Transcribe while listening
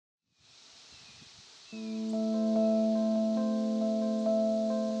EP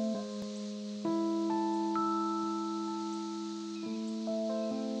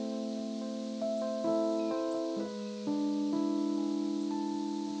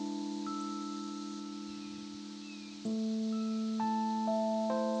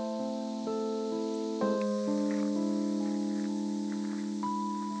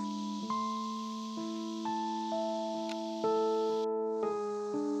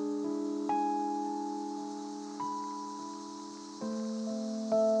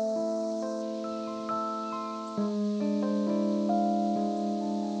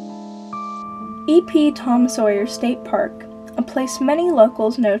Tom Sawyer State Park, a place many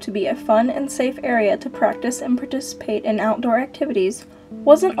locals know to be a fun and safe area to practice and participate in outdoor activities,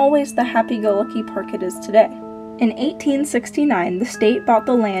 wasn't always the happy-go-lucky park it is today. In 1869, the state bought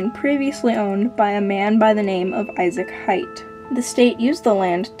the land previously owned by a man by the name of Isaac Height. The state used the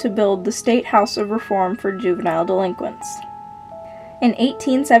land to build the State House of Reform for juvenile delinquents. In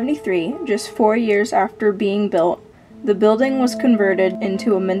 1873, just 4 years after being built, the building was converted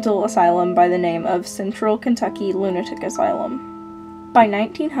into a mental asylum by the name of Central Kentucky Lunatic Asylum. By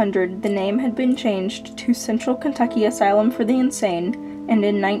 1900, the name had been changed to Central Kentucky Asylum for the Insane, and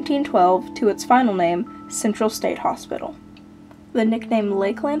in 1912 to its final name, Central State Hospital. The nickname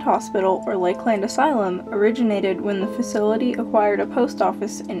Lakeland Hospital or Lakeland Asylum originated when the facility acquired a post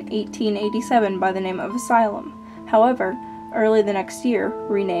office in 1887 by the name of Asylum, however, early the next year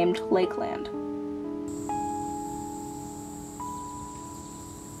renamed Lakeland.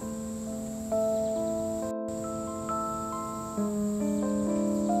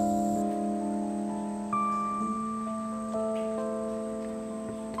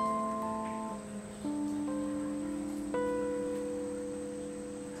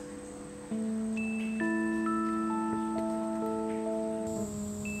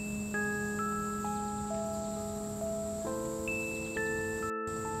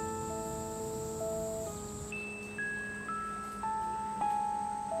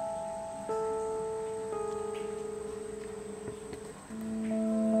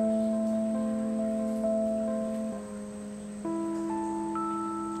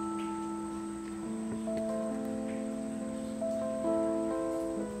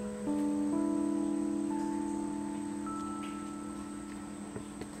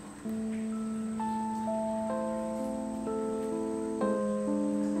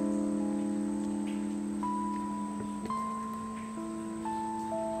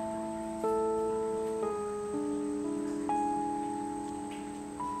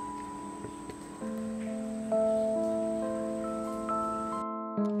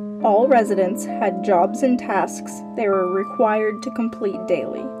 All residents had jobs and tasks they were required to complete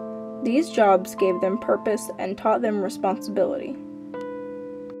daily. These jobs gave them purpose and taught them responsibility.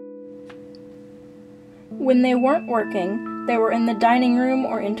 When they weren't working, they were in the dining room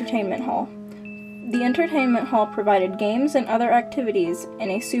or entertainment hall. The entertainment hall provided games and other activities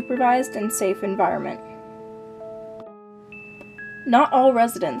in a supervised and safe environment. Not all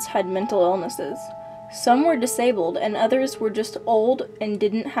residents had mental illnesses. Some were disabled and others were just old and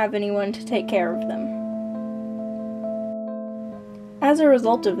didn't have anyone to take care of them. As a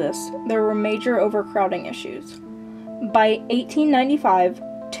result of this, there were major overcrowding issues. By 1895,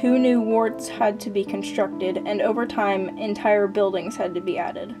 2 new wards had to be constructed, and over time, entire buildings had to be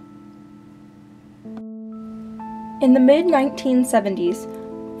added. In the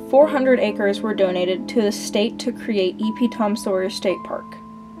mid-1970s, 400 acres were donated to the state to create EP Tom Sawyer State Park.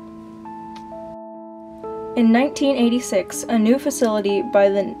 In 1986, a new facility by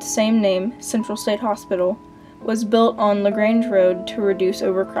the same name, Central State Hospital, was built on LaGrange Road to reduce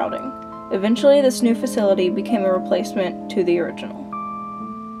overcrowding. Eventually, this new facility became a replacement to the original.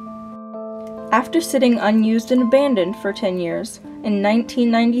 After sitting unused and abandoned for 10 years, in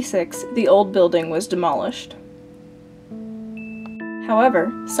 1996, the old building was demolished. However,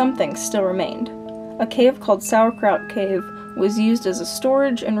 some things still remained. A cave called Sauerkraut Cave was used as a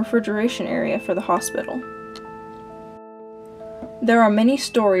storage and refrigeration area for the hospital. There are many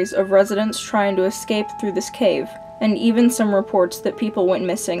stories of residents trying to escape through this cave, and even some reports that people went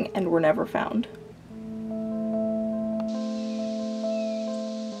missing and were never found.